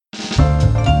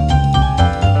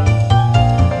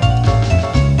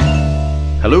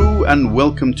Hello and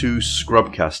welcome to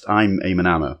ScrubCast. I'm Eamon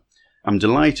Ammer. I'm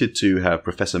delighted to have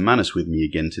Professor Manus with me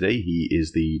again today. He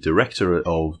is the Director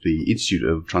of the Institute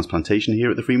of Transplantation here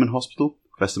at the Freeman Hospital.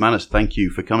 Professor Manus, thank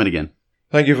you for coming again.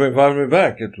 Thank you for inviting me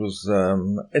back. It was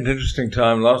an interesting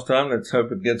time last time. Let's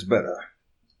hope it gets better.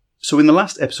 So in the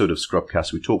last episode of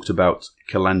ScrubCast, we talked about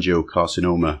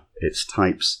cholangiocarcinoma, its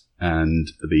types, and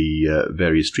the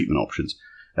various treatment options.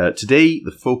 Today,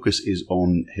 the focus is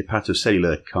on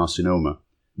hepatocellular carcinoma.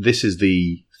 This is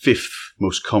the fifth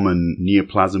most common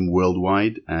neoplasm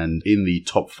worldwide and in the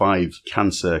top 5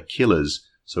 cancer killers.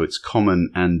 So it's common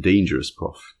and dangerous,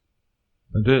 Prof.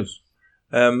 It is.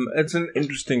 It's an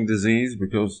interesting disease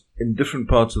because in different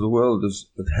parts of the world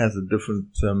it has a different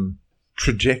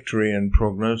trajectory and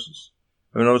prognosis.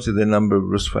 I mean, obviously there are a number of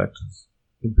risk factors.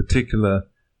 In particular,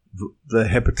 the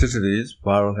hepatitis,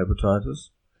 viral hepatitis.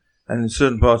 And in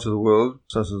certain parts of the world,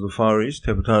 such as the Far East,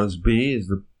 hepatitis B is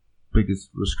the biggest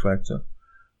risk factor,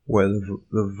 where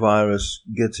the virus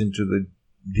gets into the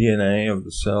DNA of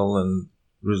the cell and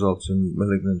results in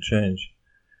malignant change.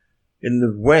 In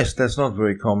the West, that's not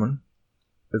very common.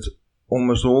 It's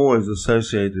almost always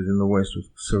associated in the West with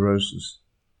cirrhosis.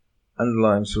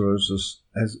 Underlying cirrhosis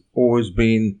has always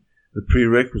been the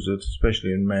prerequisite,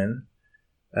 especially in men.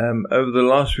 Over the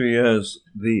last few years,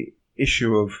 the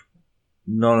issue of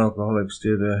non-alcoholic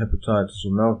steatohepatitis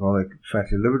or non-alcoholic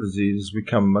fatty liver disease has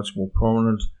become much more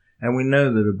prominent, and we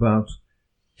know that about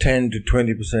 10 to 20%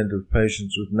 of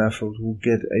patients with NAFLD will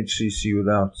get HCC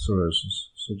without cirrhosis.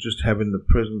 So just having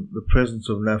the presence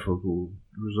of NAFLD will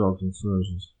result in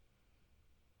cirrhosis.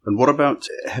 And what about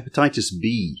hepatitis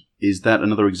B? Is that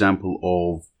another example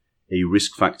of a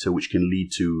risk factor which can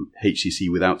lead to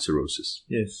HCC without cirrhosis?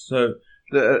 Yes. So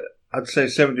I'd say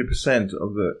 70%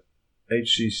 of the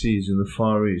HCCs in the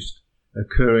Far East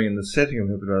occurring in the setting of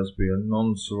hepatitis B are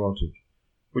non-cirrhotic,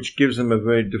 which gives them a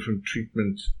very different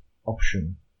treatment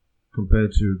option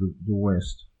compared to the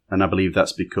West. And I believe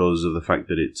that's because of the fact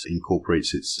that it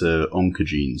incorporates its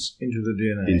oncogenes into the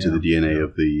DNA. Into the DNA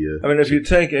of the... I mean, if you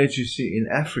take HCC in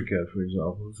Africa, for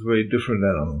example, it's a very different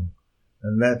animal.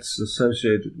 And that's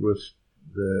associated with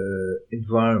the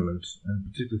environment,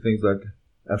 and particularly things like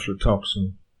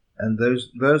aflatoxin. And those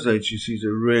HCCs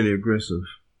are really aggressive,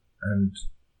 and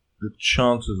the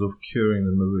chances of curing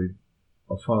them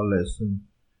are far less than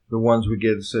the ones we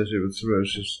get associated with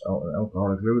cirrhosis or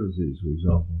alcoholic liver disease, for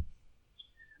example.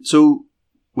 So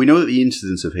we know that the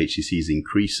incidence of HCC is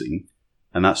increasing,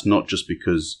 and that's not just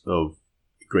because of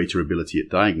greater ability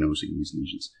at diagnosing these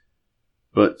lesions.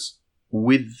 But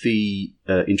with the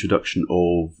introduction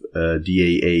of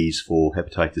DAAs for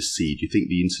hepatitis C, do you think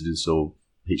the incidence of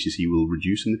HCC will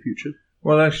reduce in the future?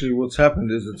 Well, actually, what's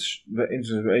happened is that the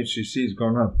incidence of HCC has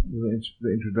gone up with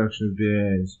the introduction of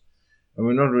DAAs. And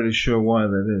we're not really sure why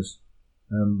that is.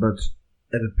 But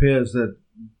it appears that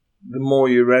the more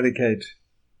you eradicate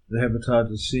the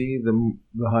hepatitis C,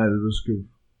 the higher the risk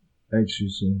of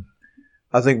HCC.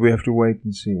 I think we have to wait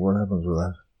and see what happens with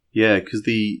that. Yeah, because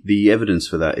the evidence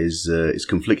for that is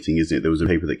conflicting, isn't it? There was a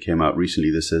paper that came out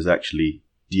recently that says actually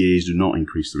DAAs do not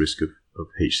increase the risk of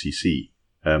HCC.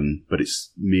 But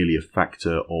it's merely a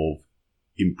factor of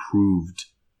improved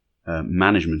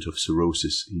management of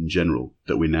cirrhosis in general,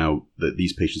 that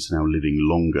these patients are now living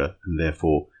longer, and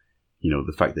therefore,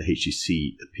 the fact that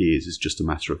HCC appears is just a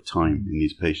matter of time in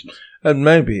these patients. It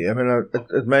may be. I mean,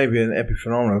 it may be an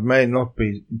epiphenomenon. It may not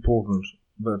be important,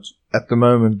 but at the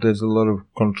moment there's a lot of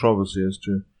controversy as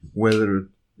to whether it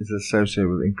is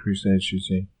associated with increased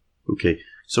HCC. Okay,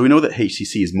 so we know that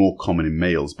HCC is more common in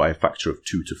males by a factor of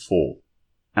 2 to 4.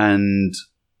 And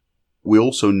we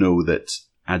also know that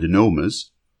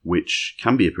adenomas, which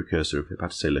can be a precursor of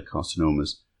hepatocellular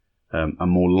carcinomas, are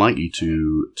more likely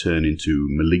to turn into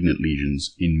malignant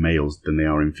lesions in males than they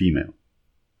are in female.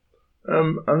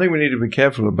 I think we need to be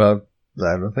careful about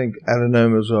that. I think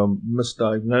adenomas are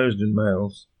misdiagnosed in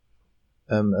males,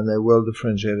 and they're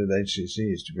well-differentiated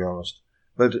HCCs, to be honest.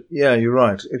 But, yeah, you're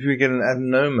right. If you get an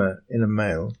adenoma in a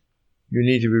male, you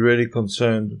need to be really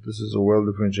concerned that this is a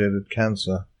well-differentiated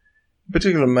cancer. In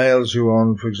particular, males who are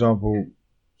on, for example,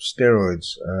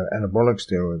 steroids, anabolic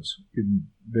steroids, could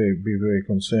be very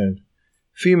concerned.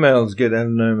 Females get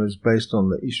adenomas based on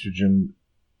the estrogen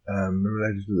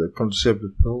related to the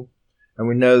contraceptive pill. And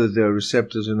we know that there are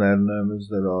receptors in adenomas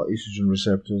that are estrogen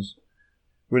receptors.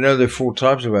 We know there are 4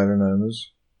 types of adenomas.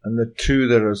 And the 2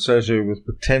 that are associated with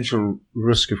potential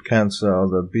risk of cancer are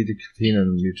the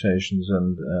beta-catenin mutations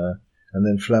and the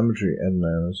inflammatory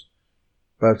adenomas.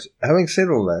 But having said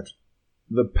all that,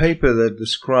 the paper that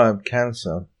described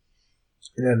cancer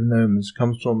in adenomas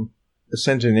comes from a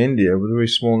center in India with a very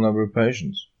small number of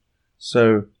patients.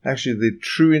 So actually the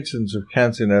true incidence of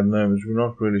cancer in adenomas we're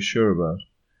not really sure about.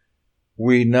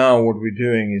 What we're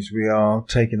doing is we are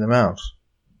taking them out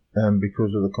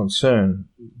because of the concern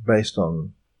based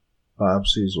on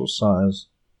biopsies or size.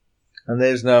 And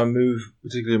there's now a move,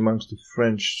 particularly amongst the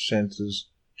French centres,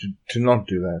 to not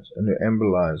do that and to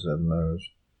embolize adenomas.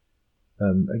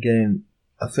 Again,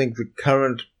 I think the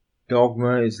current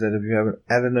dogma is that if you have an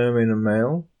adenoma in a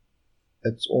male,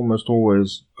 it's almost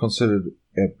always considered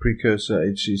a precursor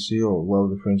HCC or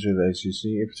well-differentiated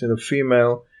HCC. If it's in a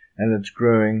female and it's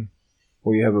growing,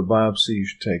 or you have a biopsy, you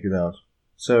should take it out.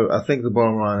 So I think the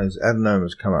bottom line is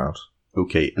adenomas come out.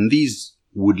 Okay, and these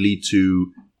would lead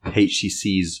to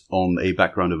HCCs on a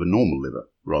background of a normal liver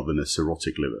rather than a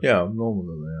cirrhotic liver. Yeah, normal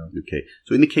liver, yeah. Okay,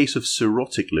 so in the case of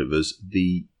cirrhotic livers,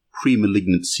 the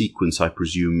pre-malignant sequence, I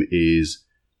presume, is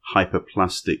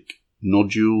hyperplastic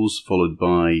nodules followed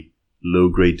by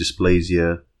low-grade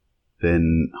dysplasia,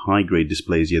 then high-grade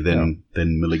dysplasia,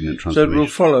 then malignant transformation. So it will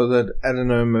follow that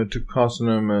adenoma to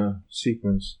carcinoma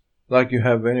sequence, like you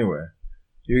have anywhere.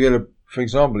 For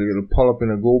example, you get a polyp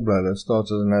in a gallbladder,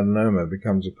 starts as an adenoma,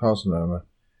 becomes a carcinoma.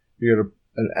 You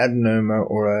get an adenoma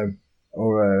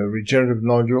or a regenerative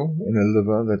nodule in a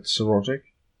liver that's cirrhotic.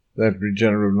 That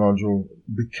regenerative nodule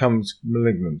becomes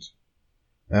malignant.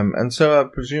 And so I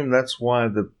presume that's why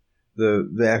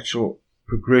the actual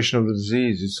progression of the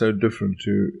disease is so different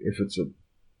to if it's a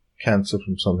cancer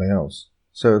from something else.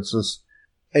 So it's this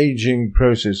aging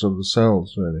process of the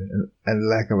cells, really, and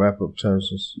lack of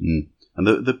apoptosis. Mm. And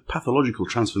the pathological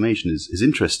transformation is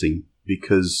interesting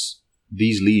because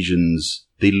these lesions,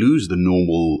 they lose the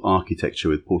normal architecture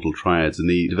with portal triads and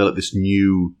they develop this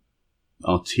new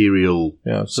arterial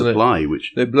supply.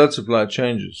 Their blood supply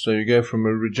changes. So you go from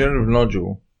a regenerative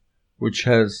nodule, which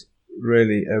has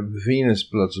really a venous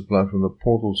blood supply from the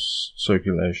portal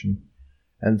circulation,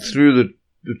 and through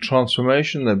the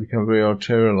transformation they become very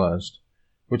arterialized,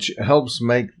 which helps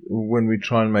when we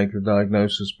try and make the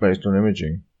diagnosis based on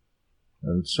imaging.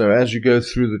 And so as you go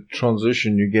through the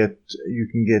transition, you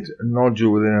can get a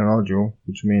nodule within a nodule,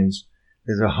 which means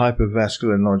there's a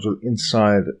hypervascular nodule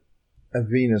inside a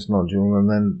venous nodule, and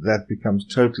then that becomes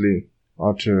totally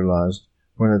arterialized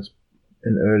when it's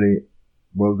an early,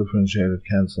 well-differentiated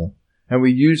cancer. And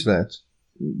we use that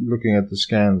looking at the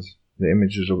scans, the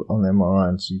images on MRI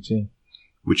and CT.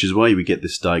 Which is why we get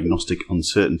this diagnostic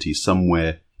uncertainty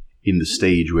somewhere in the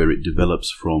stage where it develops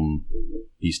from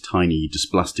these tiny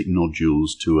dysplastic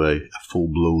nodules to a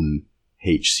full-blown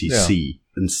HCC. Yeah.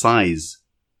 And size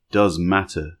does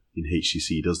matter in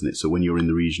HCC, doesn't it? So when you're in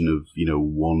the region of,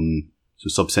 1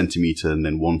 sub-centimeter and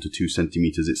then 1 to 2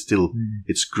 centimeters, it's still,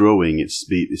 it's growing, it's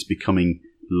becoming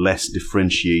less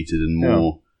differentiated and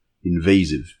more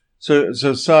invasive. So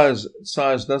size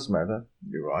does matter,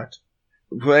 you're right.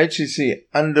 For HCC,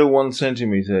 under 1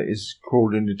 centimeter is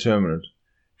called indeterminate.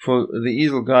 For the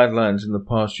EASL guidelines in the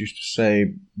past used to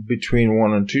say between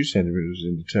 1 and 2 centimeters is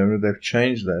indeterminate. They've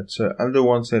changed that. So under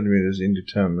 1 centimeter is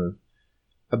indeterminate.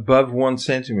 Above 1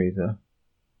 centimeter,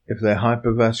 if they're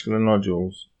hypervascular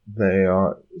nodules, they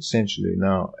are essentially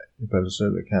now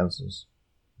hepatocellular cancers.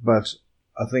 But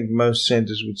I think most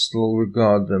centers would still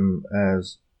regard them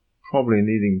as probably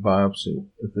needing biopsy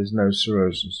if there's no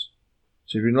cirrhosis.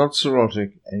 So if you're not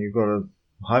cirrhotic and you've got a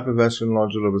hypervascular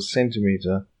nodule of 1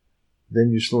 centimeter,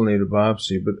 then you still need a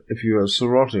biopsy. But if you are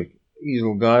cirrhotic,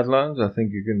 EASL guidelines, I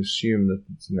think you can assume that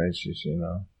it's an HCC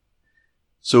now.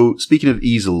 So speaking of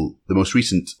EASL, the most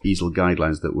recent EASL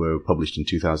guidelines that were published in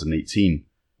 2018,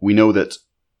 we know that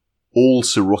all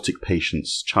cirrhotic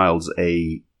patients, Child's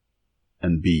A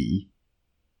and B,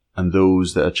 and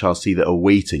those that are Child C that are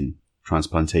awaiting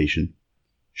transplantation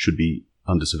should be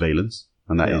under surveillance,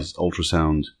 and that is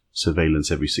ultrasound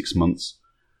surveillance every 6 months.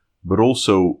 But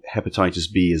also hepatitis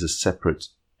B is a separate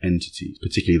entity,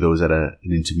 particularly those at an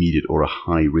intermediate or a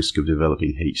high risk of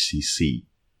developing HCC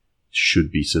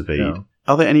should be surveyed. Yeah.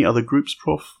 Are there any other groups,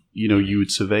 Prof, you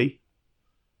would survey?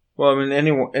 Well, I mean,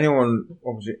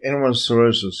 anyone's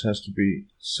cirrhosis has to be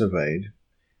surveyed.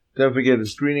 Don't forget that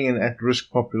screening an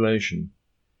at-risk population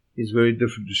is very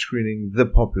different to screening the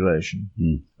population.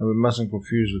 And we mustn't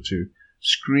confuse the two.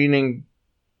 Screening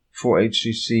for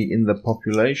HCC in the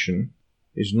population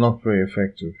is not very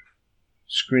effective.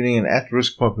 Screening an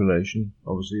at-risk population,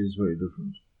 obviously, is very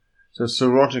different. So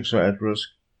cirrhotics are at risk.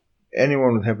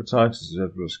 Anyone with hepatitis is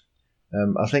at risk.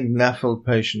 I think NAFLD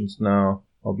patients now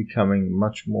are becoming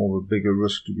much more of a bigger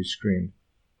risk to be screened.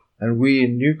 And we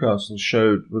in Newcastle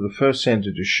were the first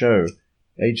centre to show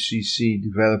HCC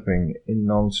developing in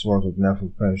non-cirrhotic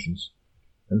NAFLD patients.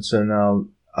 And so now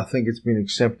I think it's been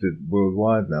accepted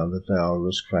worldwide now that they are a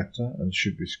risk factor and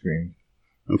should be screened.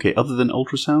 Okay, other than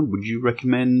ultrasound, would you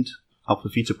recommend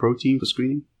alpha-fetoprotein for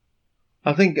screening?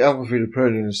 I think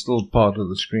alpha-fetoprotein is still part of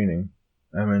the screening.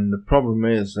 I mean, the problem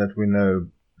is that we know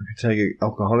if you take an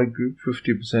alcoholic group,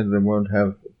 50% of them won't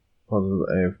have positive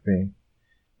AFP.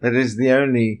 That is the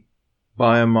only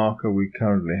biomarker we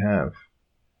currently have.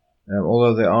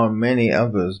 Although there are many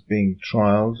others being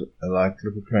trialed, like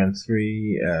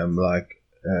lipocran-3,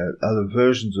 other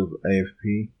versions of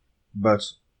AFP, but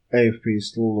AFP is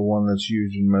still the one that's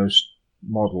used in most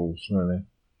models, really.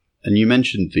 And you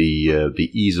mentioned the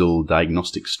EASL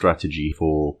diagnostic strategy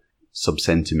for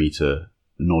sub-centimeter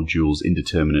nodules,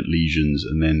 indeterminate lesions,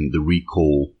 and then the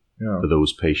recall for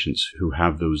those patients who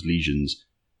have those lesions.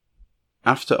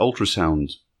 After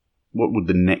ultrasound, what would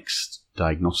the next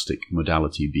diagnostic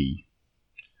modality be?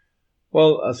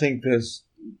 Well, I think there's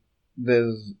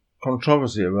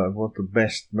controversy about what the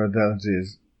best modality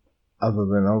is other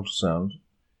than ultrasound.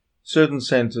 Certain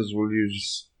centers will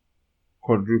use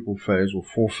quadruple phase or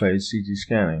 4-phase CT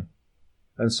scanning,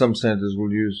 and some centers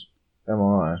will use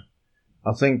MRI.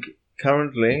 I think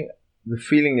currently the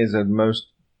feeling is that most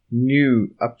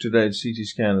new up-to-date CT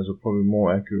scanners are probably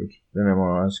more accurate than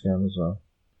MRI scanners are.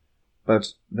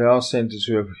 But there are centers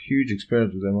who have huge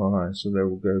experience with MRI, so they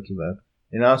will go to that.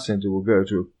 In our center, we'll go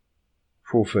to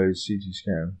a 4-phase CT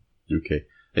scan. Okay.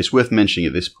 It's worth mentioning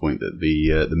at this point that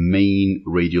the main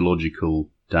radiological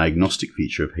diagnostic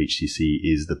feature of HCC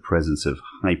is the presence of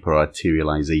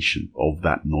hyperarterialization of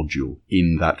that nodule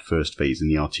in that first phase, in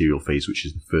the arterial phase, which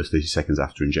is the first 30 seconds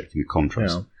after injecting a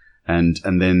contrast. Yeah.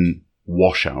 And then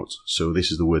washout. So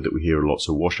this is the word that we hear a lot.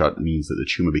 So washout means that the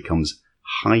tumor becomes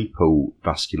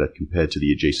hypovascular compared to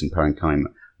the adjacent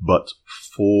parenchyma. But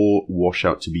for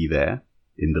washout to be there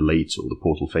in the late or the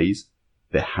portal phase,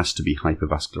 there has to be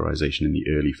hypervascularization in the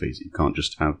early phase. You can't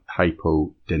just have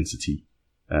hypodensity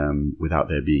without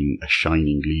there being a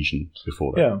shining lesion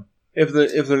before that. Yeah. If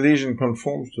the lesion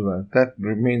conforms to that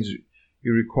means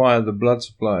you require the blood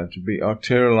supply to be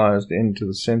arterialized into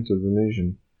the center of the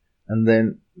lesion and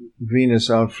then venous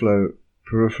outflow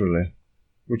peripherally,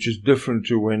 which is different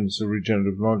to when it's a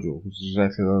regenerative nodule, which is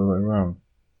exactly the other way around.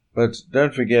 But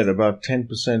don't forget, about 10%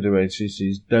 of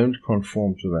HCCs don't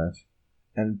conform to that.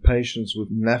 And patients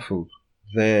with NAFLD,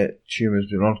 their tumors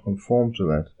do not conform to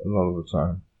that a lot of the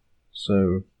time.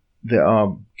 So there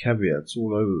are caveats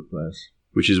all over the place.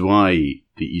 Which is why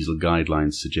the EASL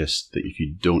guidelines suggest that if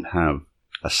you don't have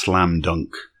a slam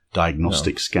dunk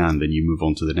diagnostic scan, then you move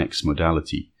on to the next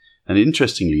modality. And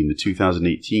interestingly, in the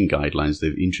 2018 guidelines,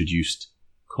 they've introduced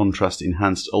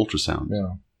contrast-enhanced ultrasound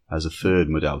as a third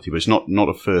modality, but it's not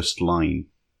a first line.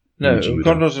 No,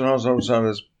 contrast-enhanced ultrasound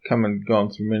has come and gone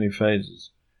through many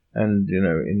phases. And,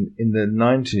 in the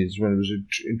 90s, when it was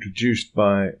introduced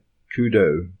by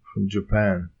Kudo from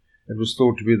Japan, it was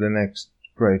thought to be the next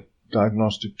great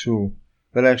diagnostic tool.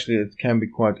 But actually, it can be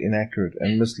quite inaccurate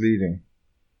and misleading.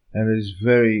 And it is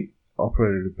very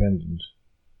operator dependent.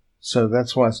 So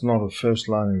that's why it's not a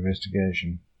first-line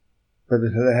investigation. But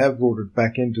they have brought it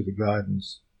back into the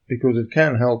guidance because it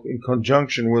can help in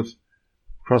conjunction with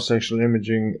cross-sectional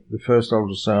imaging, the first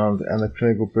ultrasound, and the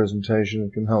clinical presentation.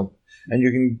 It can help. And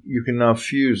you can now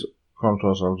fuse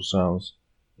contrast ultrasounds.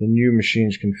 The new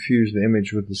machines can fuse the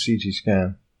image with the CT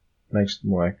scan. Makes it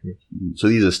more accurate. So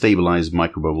these are stabilized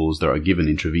microbubbles that are given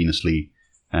intravenously.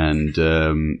 And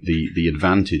the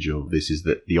advantage of this is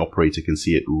that the operator can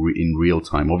see it in real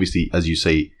time. Obviously, as you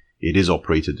say, it is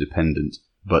operator dependent,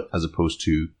 but as opposed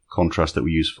to contrast that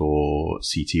we use for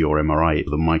CT or MRI,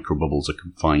 the microbubbles are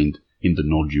confined in the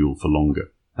nodule for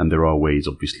longer. And there are ways,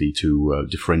 obviously, to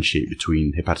differentiate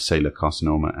between hepatocellular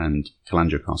carcinoma and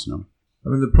cholangiocarcinoma. I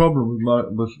mean, the problem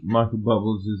with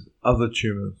microbubbles is other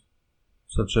tumors,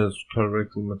 such as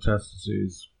colorectal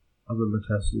metastases, other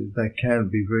metastases, that can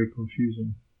be very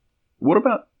confusing. What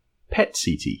about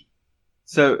PET-CT?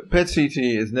 So PET-CT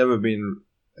has never been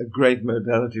a great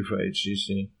modality for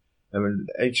HCC. I mean,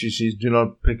 HCCs do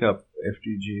not pick up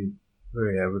FDG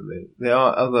very avidly. There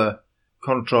are other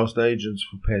contrast agents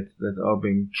for PET that are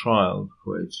being trialed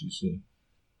for HCC.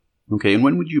 Okay, and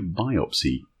when would you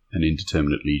biopsy an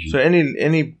indeterminate lesion? So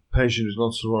any patient who's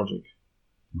not cirrhotic,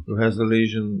 who has a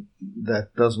lesion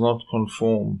that does not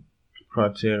conform to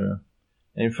criteria.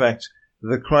 In fact,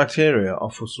 the criteria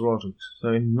are for cirrhotics. So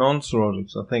in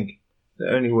non-cirrhotics, I think the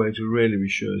only way to really be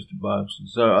sure is to biopsy.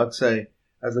 So I'd say,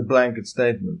 as a blanket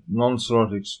statement,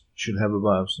 non-cirrhotics should have a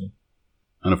biopsy.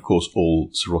 And of course, all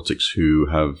cirrhotics who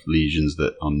have lesions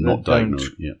that are not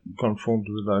diagnosed conform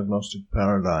to the diagnostic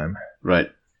paradigm. Right.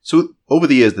 So over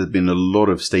the years, there have been a lot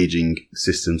of staging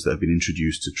systems that have been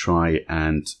introduced to try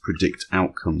and predict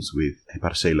outcomes with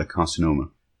hepatocellular carcinoma.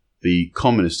 The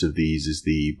commonest of these is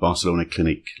the Barcelona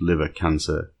Clinic liver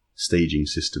cancer staging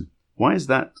system. Why is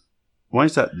that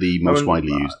the most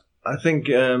widely used? I think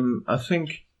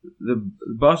the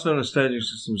Barcelona staging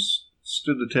system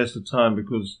stood the test of time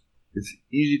because it's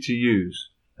easy to use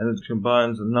and it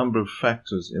combines a number of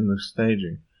factors in the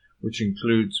staging, which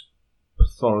includes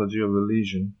pathology of the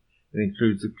lesion, it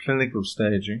includes the clinical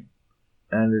staging,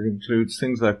 and it includes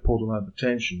things like portal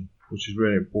hypertension, which is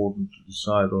very important to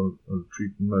decide on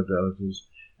treatment modalities,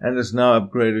 and it's now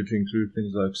upgraded to include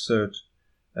things like CERT.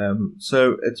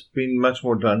 So it's been much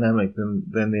more dynamic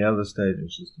than the other staging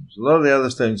systems. A lot of the other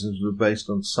staging systems were based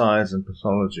on size and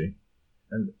pathology,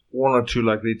 and one or two,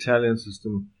 like the Italian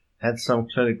system, had some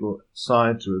clinical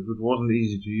side to it, but wasn't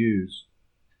easy to use.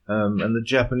 And the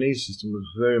Japanese system was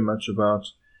very much about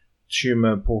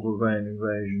tumor, portal vein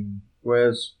invasion,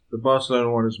 whereas the Barcelona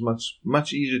one is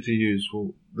much easier to use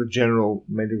for the general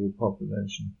medical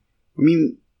population. I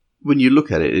mean, when you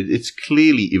look at it, it's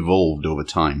clearly evolved over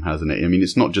time, hasn't it? I mean,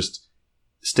 it's not just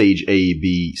stage A,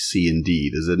 B, C, and D.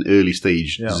 There's an early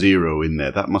stage 0 in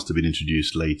there. That must have been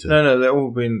introduced later.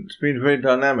 No, it's been very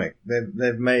dynamic.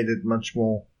 They've made it much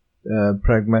more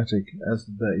pragmatic as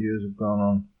the years have gone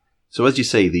on. So as you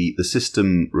say, the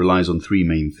system relies on three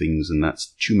main things, and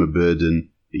that's tumor burden,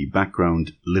 the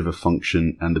background liver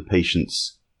function, and the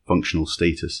patient's functional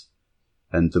status.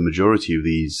 And the majority of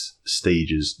these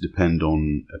stages depend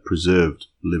on a preserved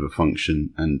liver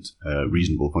function and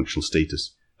reasonable functional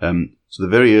status. So the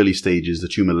very early stages, the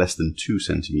tumor less than 2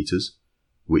 centimeters,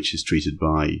 which is treated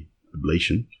by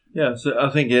ablation. Yeah, so I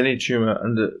think any tumor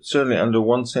certainly under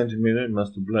 1 centimeter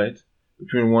must ablate.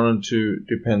 Between 1 and 2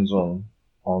 depends on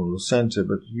the center,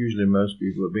 but usually most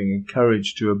people are being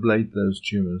encouraged to ablate those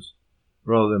tumors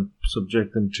rather than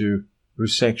subject them to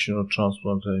resection or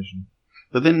transplantation.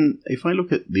 But then, if I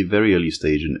look at the very early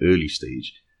stage and early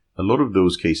stage, a lot of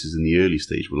those cases in the early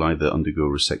stage will either undergo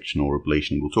resection or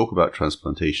ablation. We'll talk about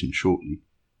transplantation shortly.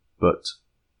 But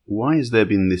why has there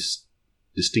been this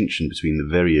distinction between the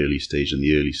very early stage and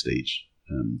the early stage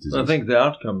disease? I think the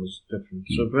outcome is different.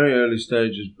 So very early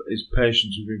stage is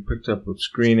patients who've been picked up with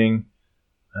screening,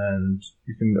 and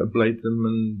you can ablate them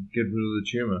and get rid of the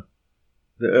tumor.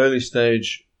 The early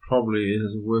stage probably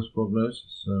has a worse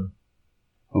prognosis.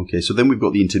 Okay, so then we've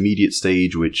got the intermediate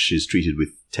stage, which is treated with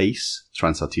TACE,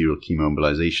 transarterial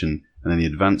chemoembolization, and then the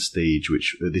advanced stage,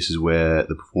 which this is where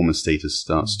the performance status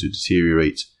starts to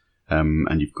deteriorate,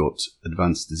 and you've got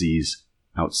advanced disease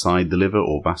outside the liver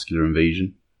or vascular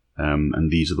invasion, and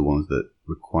these are the ones that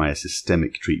require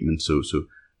systemic treatment, so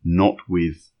not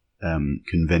with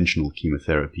conventional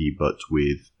chemotherapy, but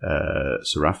with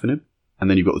sorafenib. And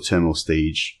then you've got the terminal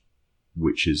stage,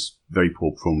 which is very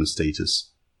poor performance status,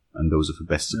 and those are for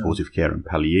best supportive care and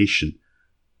palliation.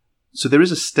 So there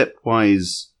is a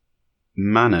stepwise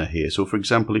manner here. So, for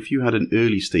example, if you had an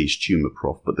early stage tumor,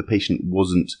 Prof, but the patient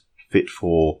wasn't fit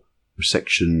for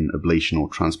resection, ablation, or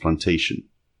transplantation,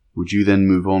 would you then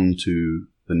move on to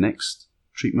the next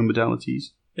treatment modalities?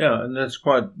 Yeah, and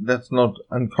that's not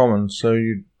uncommon. So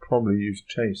you'd probably use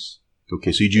TACE.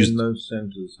 Okay, so you'd use in those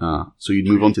centers. So you'd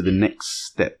move on to the next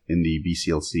step in the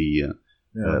BCLC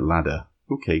ladder.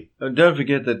 Okay. And don't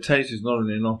forget that TACE is not an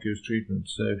innocuous treatment.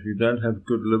 So if you don't have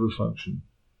good liver function,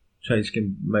 TACE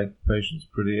can make patients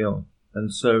pretty ill.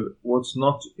 And so what's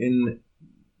not in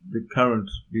the current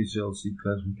BCLC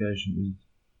classification is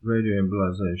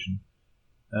radioembolization.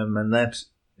 And that,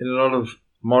 in a lot of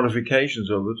modifications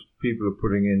of it, people are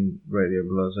putting in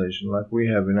radioembolization like we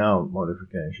have in our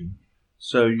modification.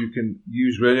 So you can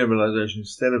use radioembolization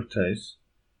instead of TACE.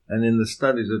 And in the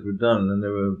studies that were done, and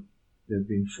there have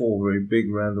been 4 very big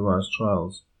randomized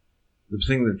trials, the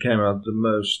thing that came out the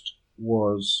most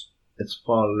was it's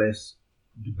far less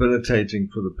debilitating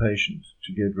for the patient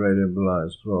to get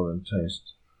radioembolized rather than TACE.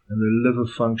 And the liver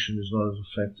function is not as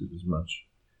affected as much.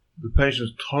 The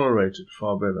patients tolerate it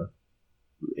far better.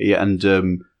 Yeah, and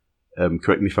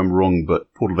correct me if I'm wrong,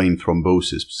 but portal vein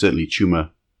thrombosis, certainly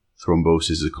tumor thrombosis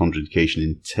is a contraindication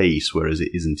in TACE, whereas it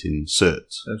isn't in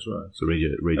CERT. That's right. So radio.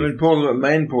 I mean,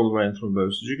 main portal vein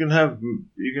thrombosis. You can have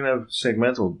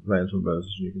segmental vein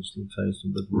thrombosis, and you can still TACE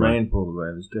them, but main portal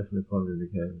vein is definitely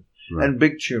contraindicated. Right. And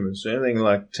big tumors, so anything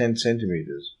like 10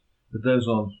 centimeters, but those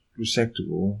aren't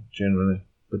resectable generally.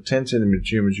 But 10 centimeter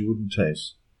tumors you wouldn't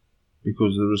TACE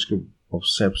because of the risk of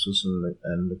sepsis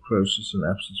and necrosis and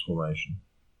abscess formation.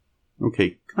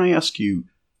 Okay, can I ask you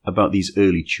about these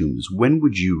early tumors? When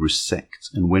would you resect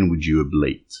and when would you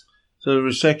ablate? So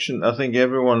resection, I think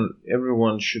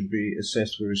everyone should be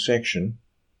assessed for resection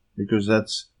because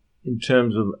that's, in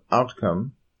terms of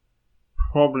outcome,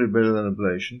 probably better than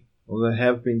ablation, or there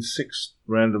have been 6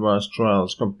 randomized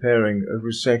trials comparing a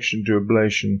resection to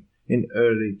ablation in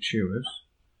early tumors.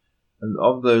 And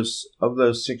of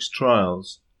those 6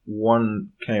 trials, 1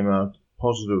 came out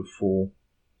positive for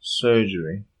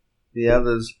surgery. The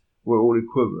others were all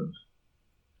equivalent.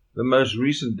 The most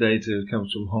recent data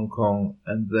comes from Hong Kong,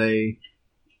 and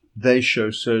they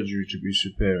show surgery to be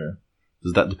superior.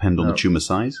 Does that depend on the tumor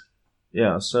size?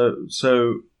 Yeah,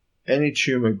 so any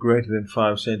tumor greater than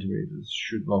 5 centimeters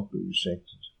should not be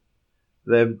resected.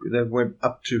 They've went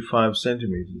up to 5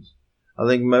 centimeters. I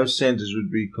think most centers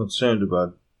would be concerned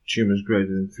about tumors greater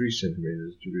than 3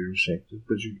 centimeters to be resected,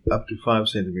 but up to 5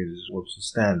 centimeters is what's the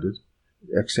standard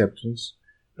acceptance.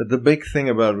 But the big thing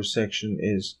about resection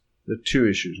is the 2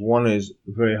 issues. One is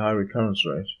very high recurrence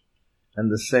rate, and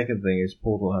the second thing is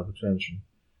portal hypertension.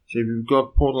 So if you've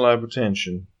got portal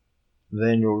hypertension,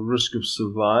 then your risk of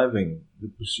surviving the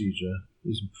procedure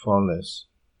is far less.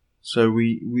 So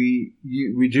we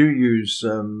do use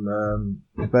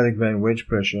hepatic vein wedge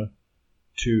pressure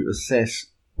to assess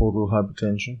portal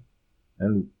hypertension,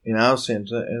 and in our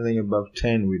center, anything above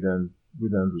 10 we don't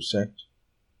resect.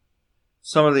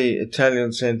 Some of the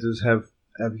Italian centers have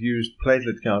used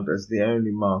platelet count as the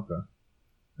only marker,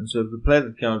 and so if the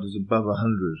platelet count is above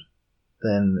 100,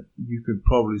 then you could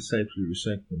probably safely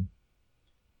resect them.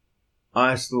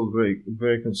 I'm still very,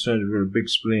 very concerned with a big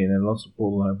spleen and lots of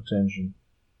portal hypertension,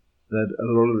 that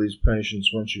a lot of these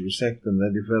patients, once you resect them,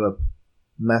 they develop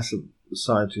massive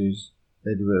ascites,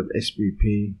 they develop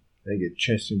SBP, they get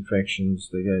chest infections,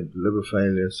 they get liver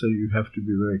failure, so you have to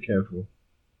be very careful.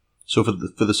 So for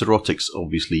the cirrhotics,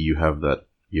 obviously you have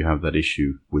that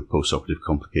issue with postoperative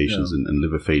complications and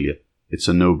liver failure. It's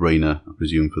a no-brainer, I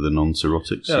presume, for the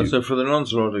non-cirrhotics. Yeah, so for the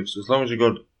non-cirrhotics, as long as you've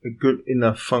got a good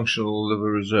enough functional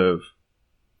liver reserve,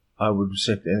 I would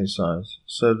resect any size.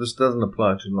 So this doesn't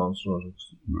apply to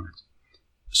non-cirrhotics. Right.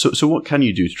 So what can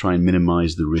you do to try and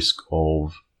minimize the risk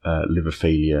of liver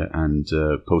failure and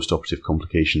post-operative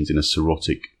complications in a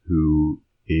cirrhotic who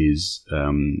is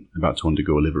about to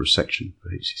undergo a liver resection for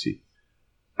HCC?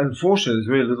 Unfortunately, there's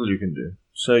very little you can do.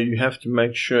 So you have to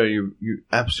make sure you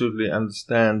absolutely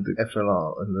understand the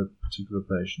FLR in the particular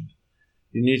patient.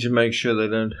 You need to make sure they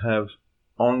don't have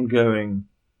ongoing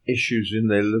issues in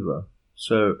their liver.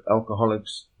 So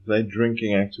alcoholics, if they're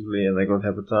drinking actively and they got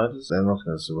hepatitis, they're not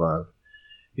going to survive.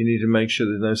 You need to make sure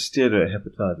there's no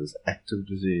steatohepatitis, active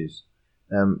disease.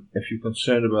 If you're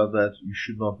concerned about that, you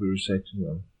should not be resecting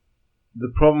them.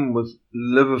 The problem with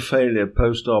liver failure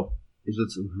post-op is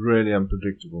it's really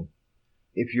unpredictable.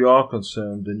 If you are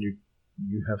concerned, then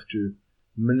you have to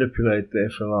manipulate the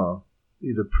FLR,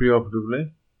 either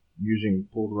preoperatively, using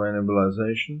portal vein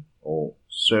embolization, or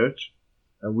SERT.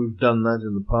 And we've done that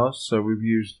in the past, so we've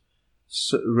used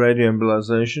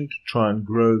radioembolization to try and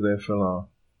grow the FLR.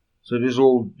 So it is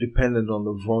all dependent on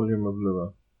the volume of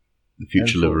liver. The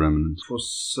future liver remnants. For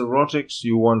cirrhotics,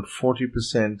 you want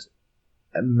 40%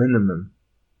 at minimum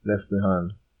left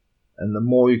behind. And the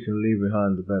more you can leave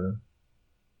behind, the better.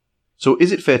 So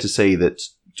is it fair to say that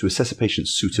to assess a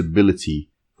patient's suitability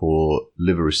for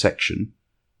liver resection,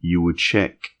 you would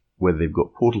check whether they've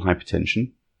got portal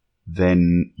hypertension,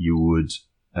 then you would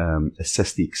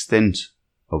assess the extent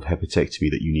of hepatectomy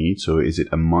that you need. So is it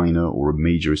a minor or a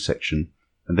major resection?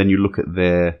 And then you look at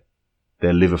their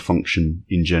liver function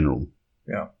in general.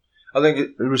 Yeah. I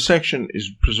think resection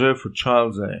is preserved for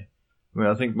child's A. I mean,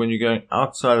 I think when you're going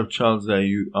outside of child's A,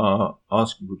 you are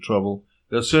asking for trouble.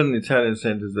 There are certain Italian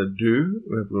centres that do.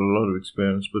 We have got a lot of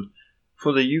experience. But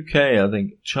for the UK, I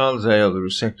think child's A are the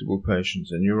resectable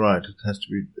patients. And you're right, it has to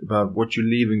be about what you're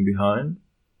leaving behind.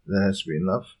 There has to be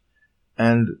enough.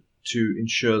 And to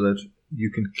ensure that you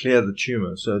can clear the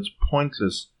tumour. So it's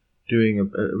pointless doing a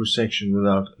resection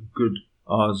without a good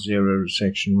R0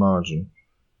 resection margin,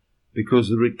 because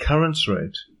the recurrence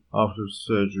rate after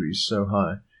surgery is so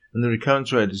high. And the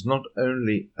recurrence rate is not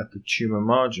only at the tumour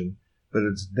margin, but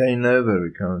it's de novo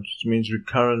recurrence, which means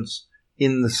recurrence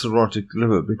in the cirrhotic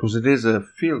liver, because it is a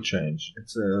field change.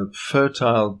 It's a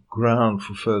fertile ground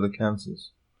for further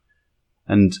cancers.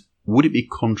 And would it be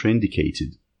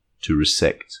contraindicated to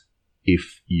resect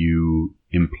if you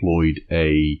employed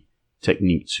a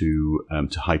technique to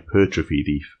hypertrophy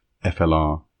the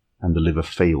FLR and the liver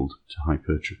failed to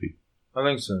hypertrophy? I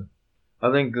think so.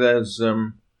 I think there's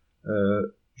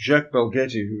Jacques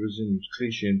Balghetti, who was in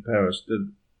Clichy in Paris,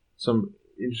 did some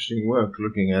interesting work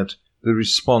looking at the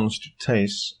response to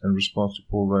TACE and response to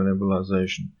portal vein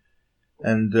embolization.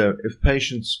 And if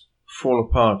patients fall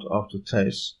apart after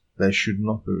TACE, they should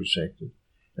not be resected.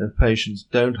 And if patients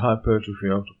don't hypertrophy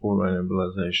after portal vein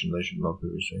embolization, they should not be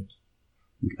resected.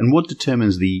 And what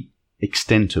determines the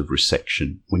extent of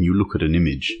resection when you look at an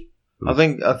image? I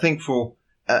think for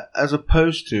as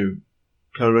opposed to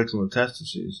colorectal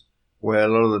metastases, where a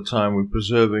lot of the time we're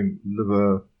preserving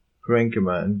liver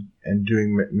parenchyma and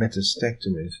doing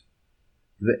metastectomies,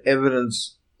 the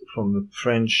evidence from the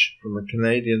French, from the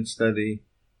Canadian study,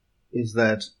 is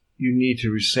that you need to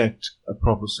resect a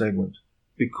proper segment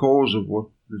because of what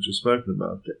we've just spoken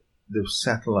about, the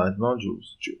satellite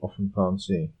nodules that you often can't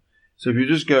see. So if you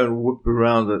just go and whip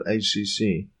around at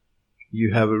HCC,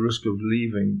 you have a risk of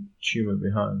leaving tumor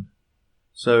behind.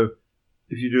 So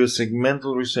if you do a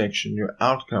segmental resection, your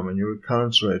outcome and your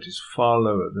recurrence rate is far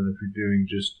lower than if you're doing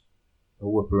just a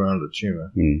whip around a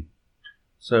tumor.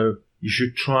 So you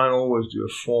should try and always do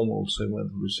a formal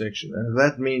segmental resection. And if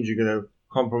that means you're going to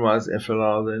compromise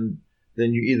FLR,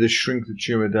 then you either shrink the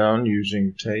tumor down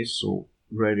using TACE or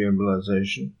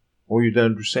radioembolization, or you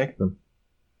don't resect them.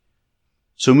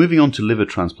 So moving on to liver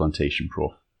transplantation,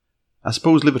 Prof. I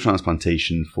suppose liver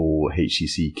transplantation for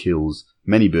HCC kills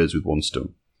many birds with one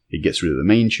stone. It gets rid of the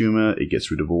main tumour, it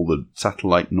gets rid of all the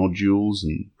satellite nodules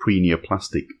and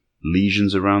pre-neoplastic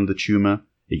lesions around the tumour,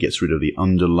 it gets rid of the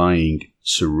underlying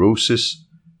cirrhosis,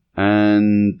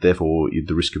 and therefore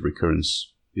the risk of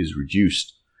recurrence is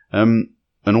reduced. And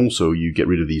also you get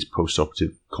rid of these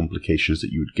post-operative complications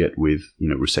that you would get with,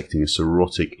 resecting a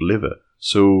cirrhotic liver.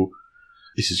 So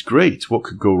this is great. What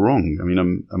could go wrong? I mean,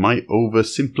 am I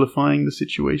oversimplifying the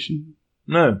situation?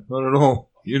 No, not at all.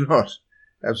 You're not.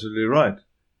 Absolutely right.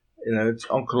 It's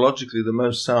oncologically the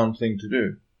most sound thing to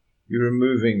do. You're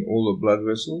removing all the blood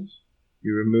vessels.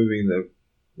 You're removing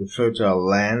the fertile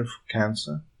land for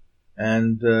cancer,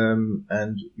 and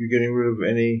you're getting rid of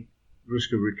any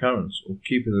risk of recurrence, or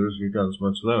keeping the risk of recurrence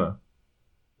much lower.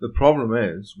 The problem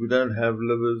is we don't have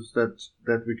livers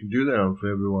that we can do that on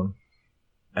for everyone,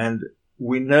 and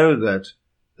we know that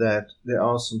there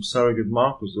are some surrogate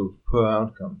markers of poor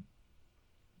outcome.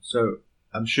 So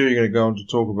I'm sure you're going to go on to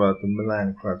talk about the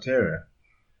Milan criteria.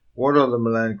 What are the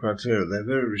Milan criteria? They're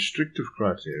very restrictive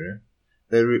criteria.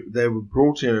 They were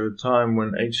brought in at a time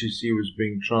when HCC was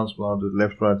being transplanted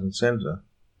left, right, and center,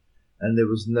 and there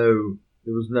was no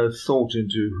thought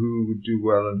into who would do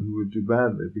well and who would do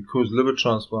badly, because liver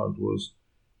transplant was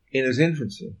in its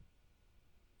infancy,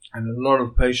 and a lot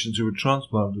of patients who were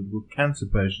transplanted were cancer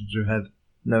patients who had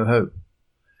no hope.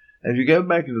 And if you go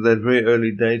back into that very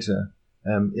early data,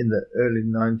 in the early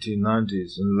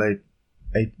 1990s and late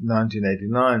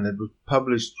 1989, that was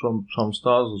published from Tom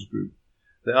Starzl's group,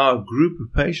 there are a group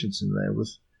of patients in there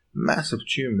with massive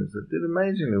tumors that did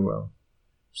amazingly well.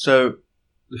 So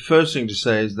the first thing to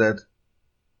say is that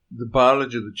the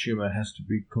biology of the tumor has to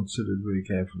be considered very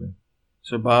carefully.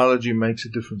 So biology makes a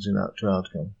difference to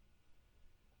outcome.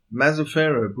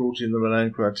 Mazzaferro brought in the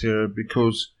Milan criteria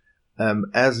because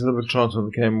as liver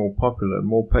transplant became more popular,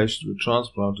 more patients were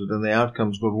transplanted and the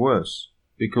outcomes got worse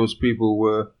because people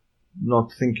were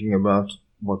not thinking about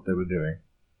what they were doing.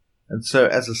 And so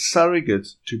as a surrogate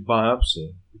to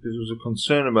biopsy, because there was a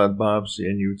concern about biopsy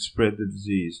and you would spread the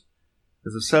disease,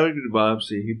 as a surrogate to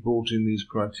biopsy, he brought in these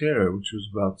criteria, which was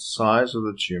about size of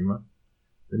the tumor,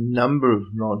 the number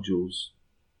of nodules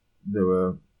there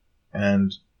were,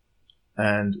 and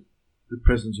the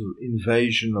presence of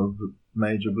invasion of the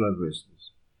major blood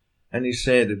vessels. And he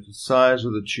said if the size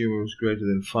of the tumor was greater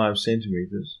than 5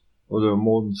 centimeters, or there were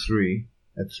more than 3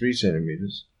 at 3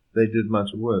 centimeters, they did much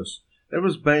worse. That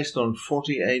was based on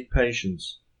 48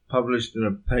 patients published in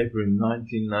a paper in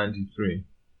 1993.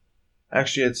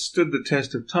 Actually, it stood the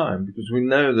test of time because we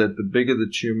know that the bigger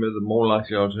the tumor, the more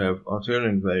likely you are to have arterial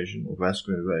invasion or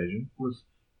vascular invasion with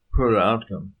poorer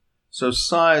outcome. So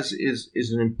size is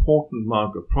an important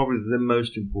marker, probably the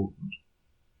most important.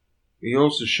 He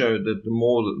also showed that the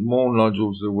more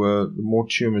nodules there were, the more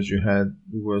tumors you had,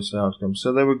 the worse outcome.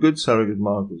 So they were good surrogate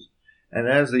markers. And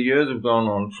as the years have gone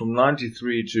on, from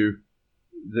 93 to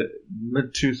the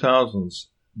mid-2000s,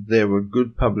 there were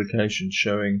good publications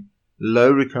showing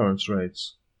low recurrence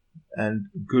rates and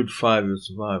good 5-year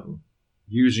survival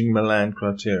using Milan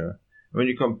criteria. When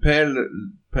you compare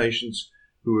patients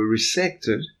who were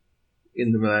resected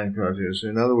in the Milan criteria, so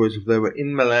in other words, if they were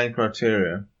in Milan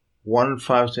criteria, 1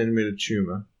 5-centimeter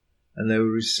tumor, and they were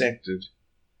resected,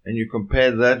 and you compare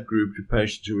that group to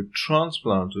patients who were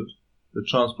transplanted, the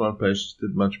transplant patients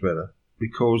did much better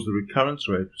because the recurrence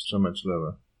rate was so much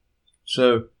lower.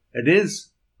 So it is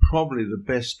probably the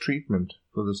best treatment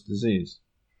for this disease.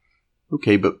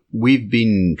 Okay, but we've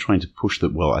been trying to push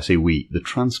the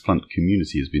transplant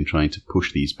community has been trying to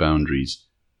push these boundaries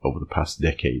over the past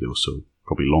decade or so,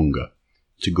 probably longer,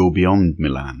 to go beyond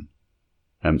Milan.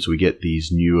 So we get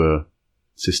these newer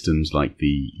systems like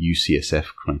the UCSF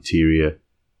criteria.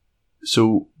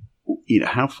 So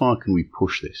how far can we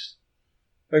push this?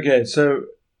 Okay, so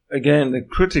again, the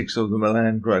critics of the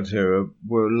Milan criteria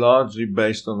were largely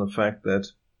based on the fact that,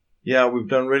 yeah, we've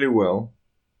done really well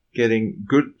getting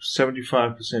good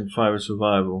 75% fibre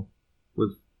survival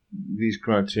with these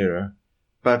criteria,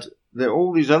 but there are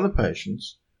all these other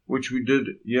patients, which we did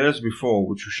years before,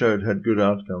 which we showed had good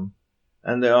outcome,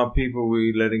 and there are people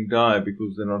we're letting die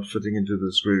because they're not fitting into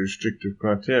this very restrictive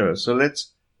criteria. So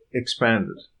let's expand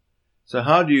it. So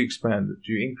how do you expand it?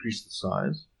 Do you increase the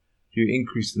size? Do you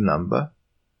increase the number?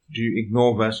 Do you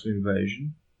ignore vascular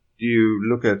invasion? Do you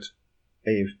look at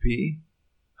AFP?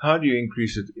 How do you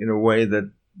increase it in a way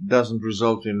that doesn't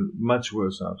result in much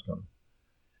worse outcome?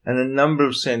 And a number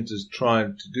of centers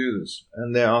tried to do this,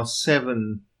 and there are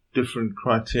 7 different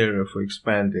criteria for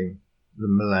expanding the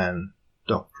Milan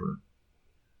doctrine.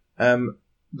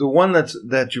 The one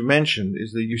that you mentioned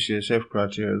is the UCSF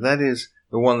criteria. That is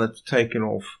the one that's taken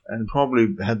off and probably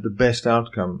had the best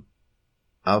outcome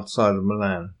outside of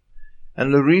Milan.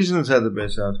 And the reason it's had the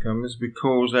best outcome is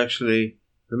because actually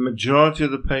the majority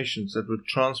of the patients that were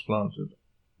transplanted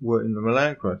were in the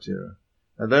Milan criteria.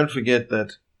 Now don't forget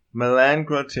that Milan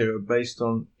criteria are based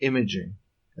on imaging.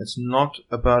 It's not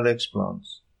about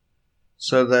explants.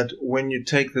 So that when you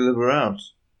take the liver out,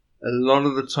 a lot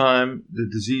of the time the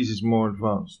disease is more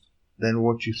advanced than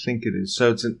what you think it is.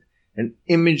 So it's an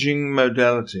imaging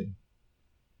modality.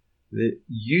 The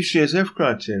UCSF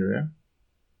criteria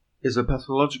is a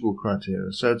pathological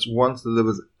criteria. So it's once the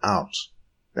liver's out.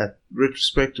 That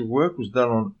retrospective work was done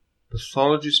on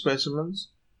pathology specimens.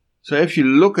 So if you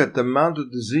look at the amount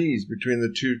of disease between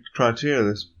the two criteria,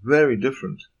 that's very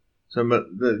different. So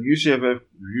the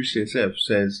UCSF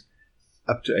says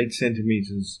up to 8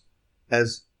 centimeters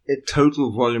as a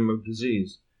total volume of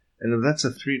disease. And if that's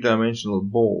a 3-dimensional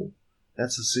ball,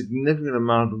 that's a significant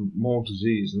amount of more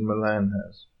disease than Milan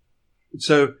has.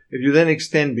 So if you then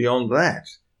extend beyond that,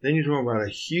 then you're talking about a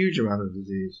huge amount of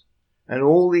disease. And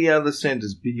all the other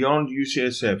centers beyond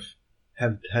UCSF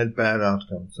have had bad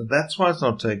outcomes. So that's why it's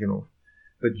not taken off.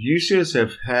 But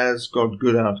UCSF has got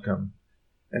good outcome.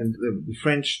 And the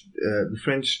French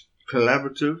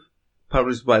collaborative,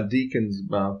 published by Deakins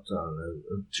about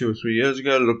 2 or 3 years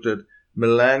ago, looked at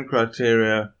Milan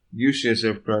criteria,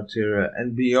 UCSF criteria,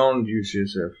 and beyond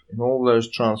UCSF. And all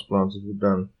those transplants that were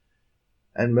done.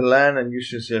 And Milan and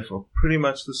UCSF are pretty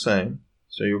much the same.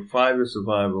 So your 5-year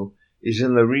survival is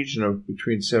in the region of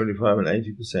between 75 and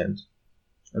 80%.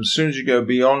 And as soon as you go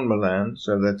beyond Milan,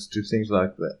 so that's to things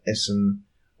like the Essen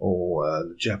or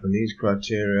the Japanese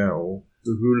criteria or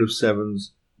the rule of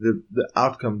sevens, the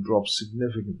outcome drops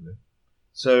significantly.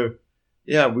 So,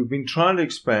 yeah, we've been trying to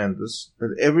expand this,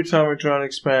 but every time we try and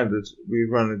expand it, we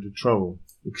run into trouble,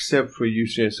 except for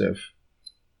UCSF.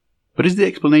 But is the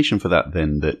explanation for that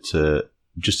then that,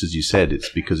 just as you said, it's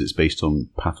because it's based on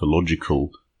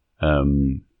pathological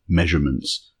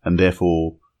measurements, and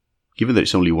therefore, given that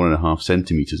it's only 1.5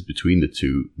 centimeters between the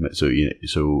two,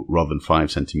 so rather than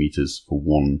 5 centimeters for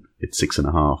one, it's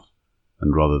 6.5,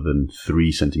 and rather than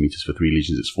 3 centimeters for 3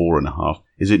 lesions, it's 4.5.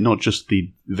 Is it not just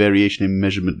the variation in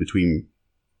measurement between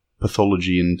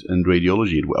pathology and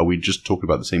radiology? Are we just talking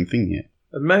about the same thing here?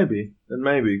 It may be,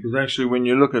 because actually when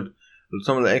you look at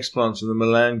some of the explants in the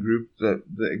Milan group, the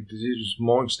disease was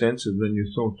more extensive than you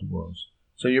thought it was.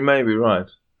 So you may be right.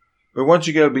 But once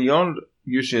you go beyond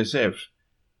UCSF,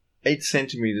 8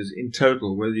 centimeters in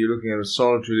total, whether you're looking at a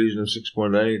solitary lesion of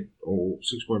 6.8 or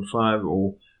 6.5,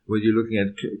 or whether you're looking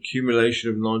at accumulation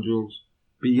of nodules,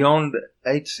 beyond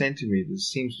 8 centimeters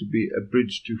seems to be a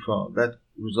bridge too far. That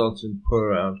results in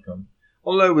poorer outcome.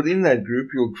 Although within that group,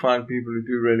 you'll find people who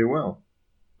do really well.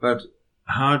 But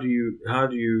how do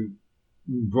you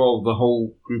involve the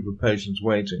whole group of patients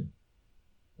waiting?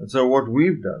 And so what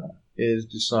we've done is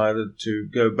decided to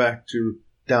go back to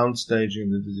downstaging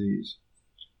the disease.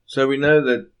 So we know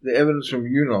that the evidence from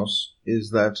UNOS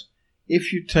is that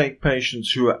if you take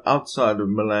patients who are outside of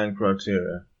Milan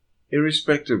criteria,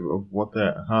 irrespective of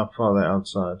how far they're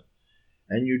outside,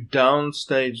 and you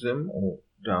downstage them or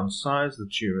downsize the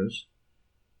tumors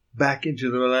back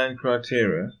into the Milan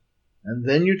criteria, and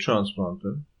then you transplant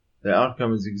them, their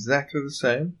outcome is exactly the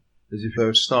same as if they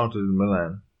had started in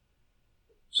Milan.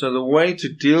 So the way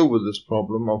to deal with this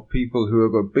problem of people who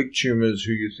have got big tumors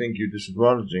who you think you're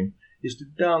disadvantaging is to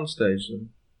downstage them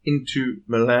into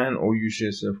Milan or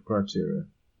UCSF criteria.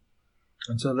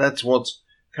 And so that's what's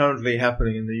currently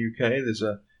happening in the UK. There's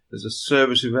a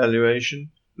service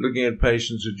evaluation looking at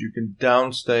patients that you can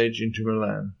downstage into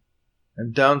Milan.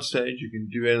 And downstage, you can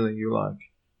do anything you like.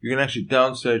 You can actually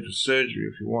downstage with surgery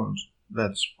if you want.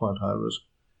 That's quite high risk.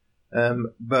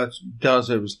 But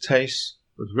downstage with TACE,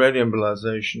 with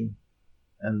radioembolization,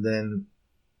 and then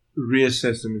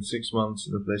reassess them in 6 months,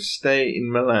 and if they stay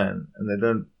in Milan and they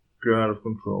don't go out of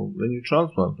control, then you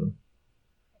transplant them.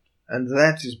 And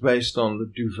that is based on the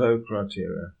Duveau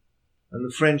criteria. And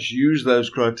the French use those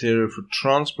criteria for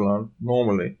transplant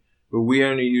normally, but we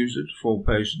only use it for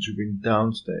patients who've been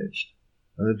downstaged.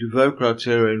 And the Duveau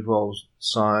criteria involves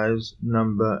size,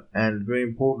 number, and very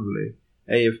importantly,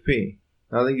 AFP.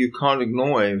 I think you can't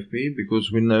ignore AFP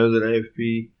because we know that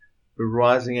AFP, the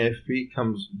rising AFP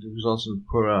results in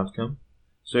a poor outcome.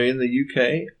 So in the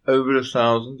UK, over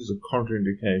 1,000 is a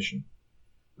contraindication.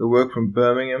 The work from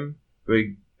Birmingham,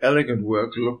 very elegant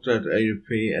work, looked at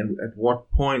AFP and at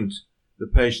what point the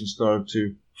patient started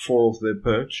to fall off their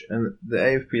perch, and the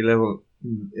AFP level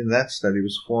in that study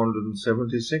was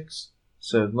 476,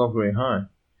 so it's not very high.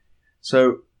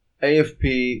 So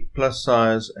AFP plus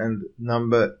size and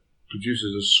number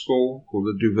produces a score called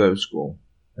the Duveau score,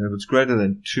 and if it's greater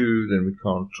than 2, then we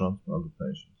can't transplant the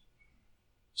patient.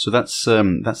 So that's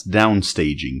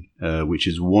downstaging, which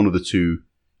is one of the two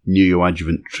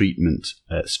neoadjuvant treatment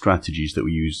strategies that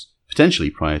we use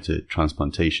potentially prior to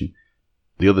transplantation.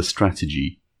 The other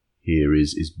strategy here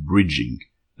is bridging.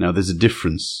 Now, there's a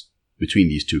difference between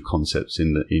these two concepts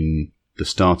in the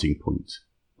starting point.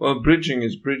 Well, bridging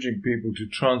is bridging people to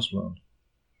transplant.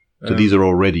 So these are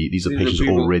patients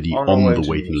already on the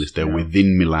waiting list. They're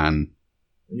within Milan.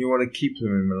 And you want to keep them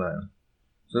in Milan.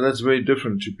 So that's very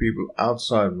different to people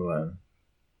outside Milan.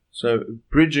 So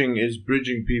bridging is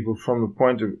bridging people from the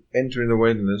point of entering the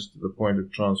waiting list to the point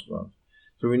of transplant.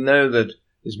 So we know that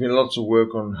there's been lots of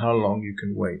work on how long you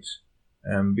can wait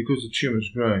because the tumor is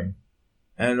growing.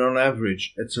 And on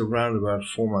average, it's around about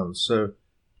 4 months. So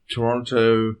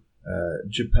Toronto,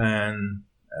 Japan,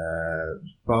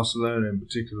 Barcelona in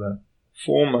particular,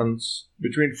 4 months,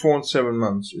 between 4 and 7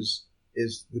 months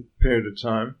is the period of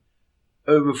time.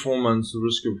 Over 4 months, the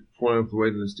risk of falling off the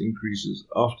waiting list increases.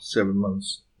 After 7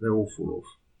 months, they all fall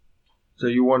off. So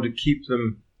you want to keep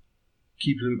them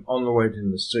on the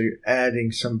waiting list. So you're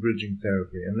adding some bridging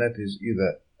therapy, and that is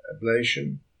either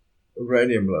ablation or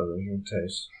radioembolization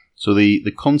TACE. So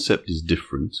the concept is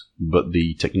different, but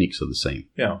the techniques are the same.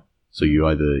 Yeah. So you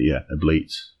either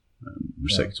ablate,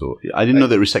 resect, or I didn't know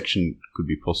that resection could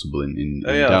be possible in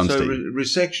downstage. So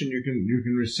resection, you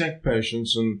can resect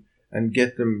patients and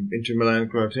get them into Milan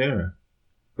criteria,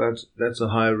 but that's a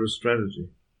high risk strategy.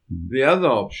 Mm-hmm. The other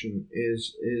option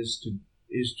is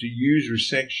to use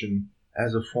resection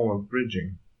as a form of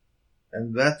bridging,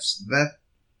 and that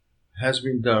has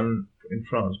been done in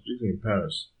France, particularly in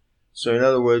Paris. So in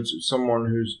other words,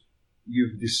 someone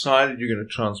you've decided you're going to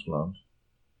transplant,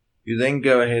 you then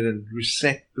go ahead and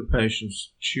resect the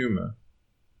patient's tumor,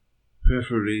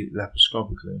 preferably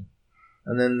laparoscopically,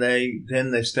 and then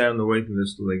they stay on the waiting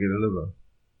list till they get a liver.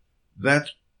 That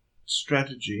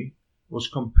strategy was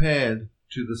compared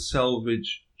to the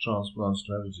salvage transplant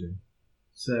strategy.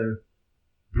 So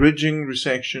bridging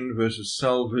resection versus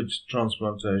salvage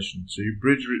transplantation. So you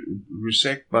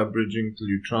resect by bridging till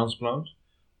you transplant,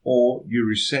 or you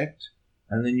resect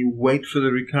and then you wait for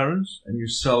the recurrence and you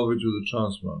salvage with a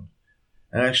transplant.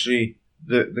 And actually,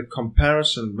 the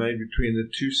comparison made between the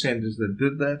two centers that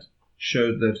did that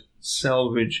showed that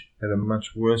salvage had a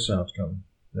much worse outcome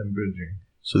than bridging.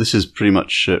 So this is pretty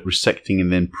much resecting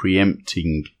and then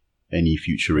preempting any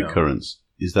future recurrence.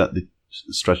 Is that the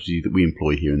strategy that we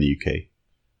employ here in the UK?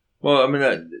 Well, I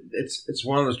mean, it's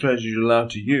one of the strategies you're allowed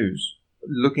to use.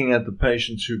 Looking at the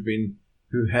patients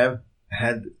who have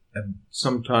had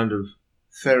some kind of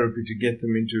therapy to get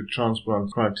them into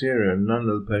transplant criteria, and none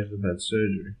of the patients have had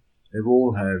surgery. They've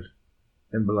all had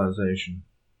embolization.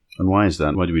 And why is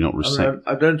that? Why do we not resect?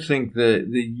 I don't think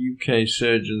the UK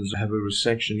surgeons have a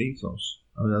resection ethos.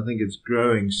 I mean, I think it's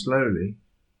growing slowly.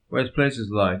 Whereas places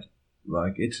like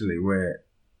Italy, where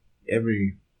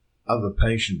every other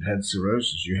patient had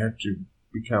cirrhosis, you had to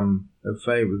become au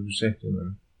fait with resecting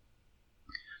them.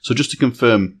 So just to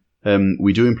confirm,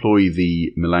 we do employ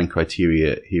the Milan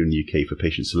criteria here in the UK for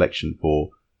patient selection for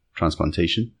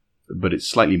transplantation, but it's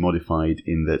slightly modified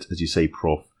in that, as you say,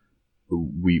 Prof,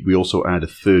 we also add a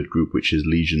third group, which is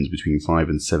lesions between 5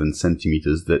 and 7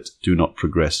 centimeters that do not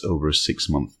progress over a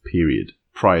 6-month period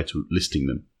prior to listing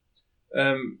them.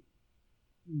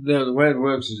 The way it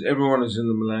works is everyone is in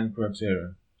the Milan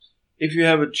criteria. If you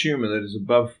have a tumor that is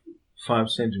above 5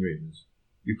 centimeters,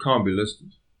 you can't be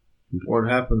listed. Okay. What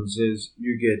happens is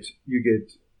you get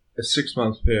a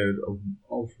 6-month period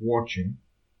of watching.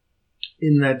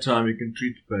 In that time, you can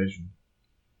treat the patient.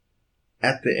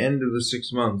 At the end of the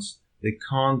 6 months, there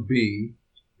can't be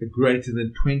a greater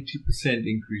than 20%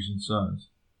 increase in size.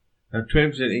 Now,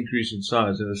 20% increase in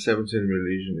size in a 7 centimeter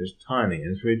lesion is tiny,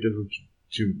 and it's very difficult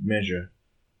to measure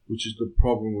which is the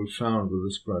problem we found with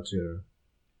this criteria.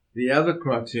 The other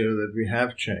criteria that we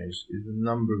have changed is the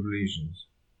number of lesions.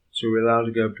 So we're allowed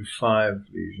to go up to 5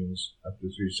 lesions up to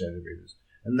 3 centimeters.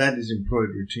 And that is employed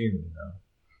routinely now.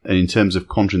 And in terms of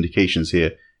contraindications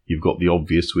here, you've got the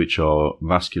obvious, which are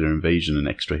vascular invasion and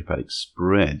extrahepatic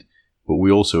spread. But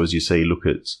we also, as you say, look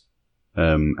at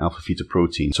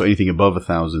alpha-fetoprotein. So anything above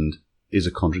 1,000 is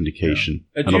a contraindication.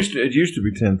 Yeah. It used to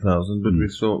be 10,000, but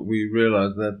we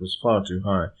realized that was far too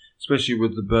high, especially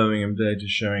with the Birmingham data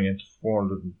showing at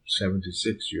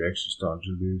 476, you actually start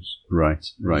to lose. Right.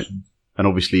 And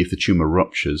obviously, if the tumor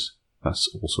ruptures, that's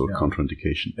also a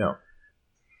contraindication. Yeah.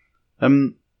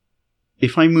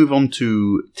 If I move on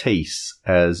to TACE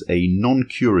as a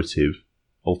non-curative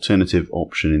alternative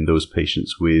option in those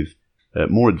patients with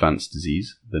more advanced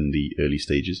disease than the early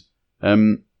stages,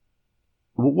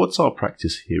 what's our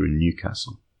practice here in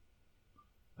Newcastle?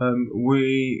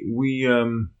 We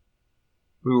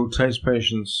will TACE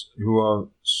patients who are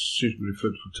suitably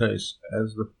fit for TACE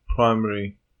as the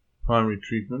primary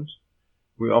treatment.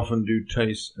 We often do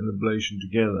TACE and ablation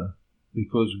together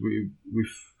because we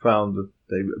found that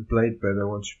they ablate better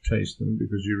once you TACE them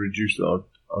because you reduce the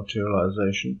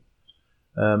arterialization.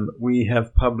 We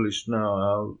have published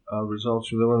now our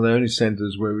results. We're one of the only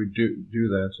centers where we do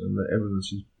that, and the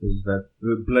evidence is that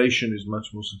the ablation is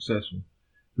much more successful.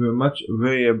 We're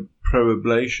very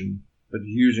pro-ablation, but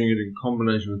using it in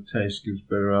combination with TACE gives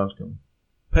better outcome.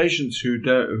 Patients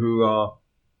who are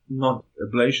not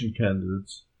ablation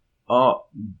candidates are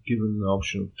given the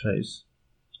option of TACE,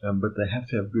 but they have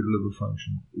to have good liver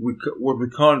function. What we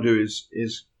can't do is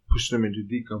push them into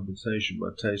decompensation by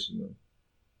TACing them.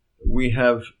 We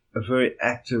have a very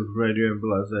active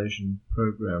radioembolization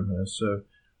program here, so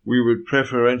we would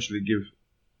preferentially give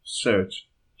SERT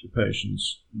to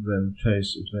patients than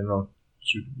TACE if they're not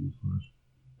suitable for it.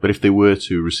 But if they were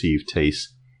to receive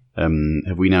TACE,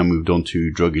 have we now moved on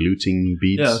to drug-eluting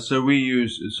beads? Yeah, so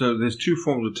there's 2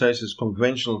 forms of TACE. There's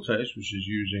conventional TACE, which is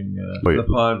using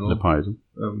Lepidol,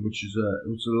 which is a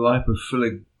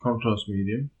lipophilic contrast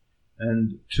medium,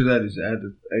 and to that is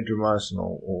added adriamycin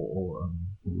or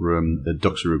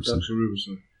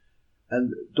doxorubicin.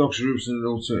 And doxorubicin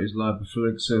also is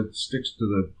lipophilic, so it sticks to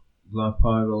the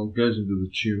Lepidol, goes into the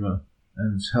tumor,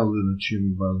 and it's held in the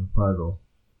tumor by Lepidol.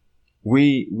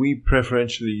 We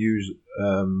preferentially use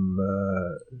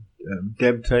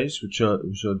DEB TACE, which are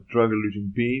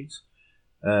drug-eluting beads.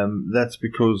 That's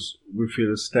because we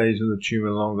feel it stays in the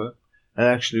tumor longer. And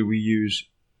actually, we use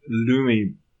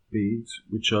LUMI beads,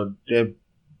 which are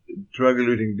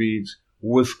drug-eluting beads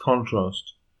with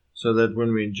contrast, so that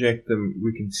when we inject them,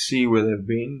 we can see where they've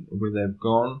been, where they've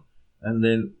gone, and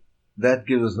then that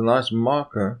gives us a nice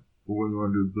marker for when we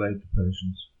want to ablate the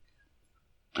patients.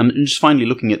 And just finally,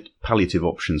 looking at palliative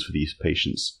options for these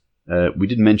patients, we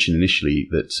did mention initially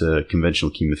that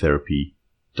conventional chemotherapy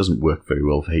doesn't work very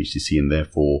well for HCC, and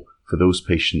therefore for those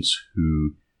patients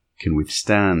who can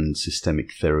withstand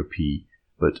systemic therapy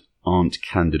but aren't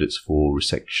candidates for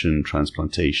resection,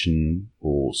 transplantation,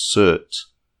 or SERT,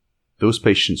 those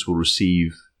patients will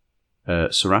receive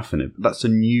sorafenib. That's a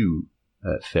new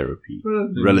therapy,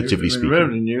 relatively speaking.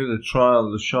 Relatively new. The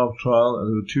SHARP trial, and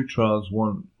there were 2 trials,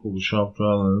 one called the SHARP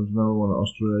trial, and there was another one, an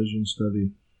Australasian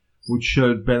study, which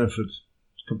showed benefit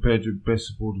compared to best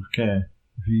supportive care.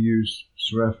 If you use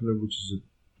sorafenib, which is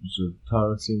a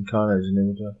tyrosine kinase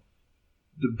inhibitor,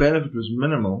 the benefit was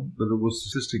minimal, but it was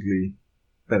statistically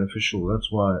beneficial.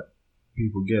 That's why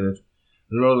people get it.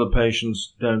 A lot of the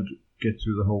patients don't get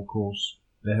through the whole course.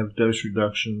 They have dose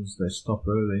reductions, they stop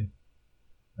early.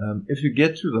 If you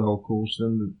get through the whole course,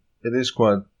 then it is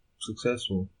quite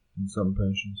successful in some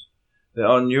patients. There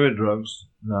are newer drugs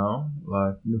now,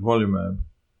 like nivolumab,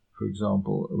 for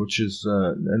example, which is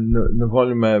and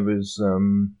nivolumab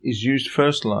is used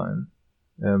first line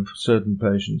for certain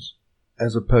patients,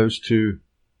 as opposed to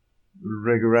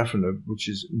regorafenib, which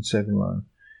is in second line.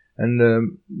 And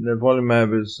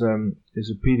nivolumab is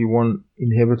a PD-1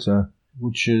 inhibitor,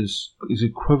 which is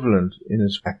equivalent in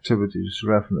its activity to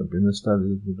sorafenib in the study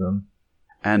that we've done.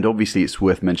 And obviously it's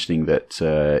worth mentioning that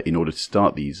in order to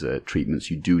start these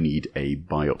treatments, you do need a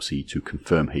biopsy to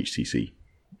confirm HCC.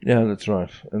 Yeah, that's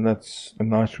right. And that's a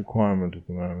nice requirement at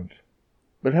the moment.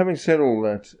 But having said all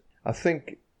that, I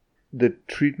think the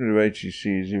treatment of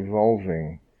HCC is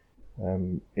evolving.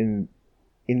 In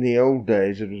the old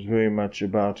days, it was very much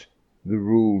about the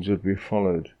rules that we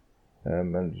followed.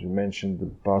 And as you mentioned, the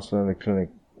Barcelona Clinic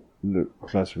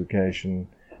classification,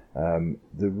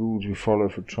 the rules we follow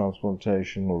for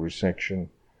transplantation or resection.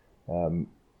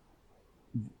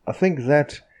 I think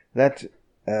that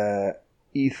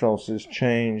ethos has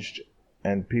changed,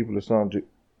 and people are starting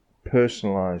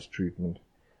personalized treatment.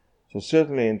 So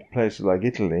certainly in places like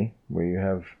Italy, where you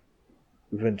have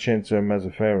Vincenzo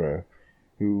Mazzaferro,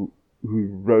 who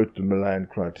wrote the Milan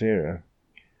criteria,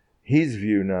 his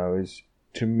view now is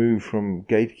to move from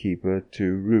gatekeeper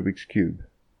to Rubik's Cube.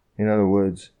 In other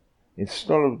words,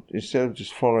 instead of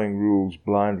just following rules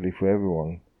blindly for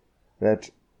everyone, that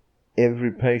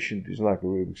every patient is like a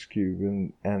Rubik's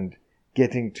Cube, and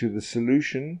getting to the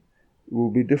solution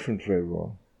will be different for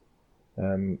everyone.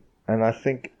 And I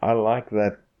think I like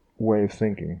that way of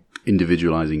thinking.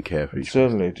 Individualizing care for each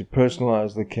Certainly, to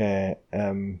personalize the care.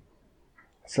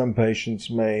 Some patients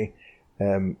may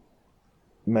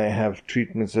have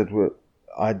treatments that were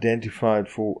identified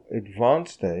for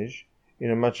advanced stage in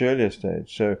a much earlier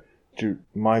stage. So to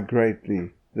migrate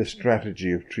the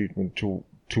strategy of treatment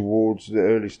towards the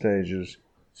early stages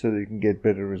so that you can get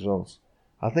better results.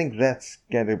 I think that's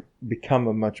going to become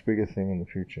a much bigger thing in the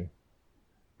future.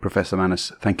 Professor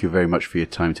Manus, thank you very much for your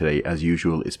time today. As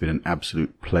usual, it's been an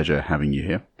absolute pleasure having you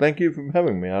here. Thank you for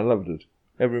having me. I loved it.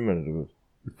 Every minute of it.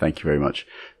 Thank you very much.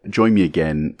 Join me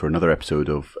again for another episode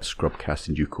of ScrubCast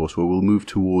in due course, where we'll move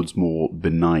towards more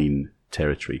benign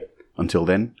territory. Until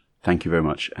then, thank you very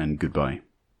much and goodbye.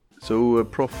 So,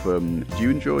 Prof, do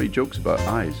you enjoy jokes about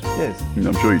eyes? Yes.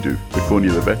 I'm sure you do. The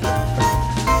cornier the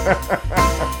better.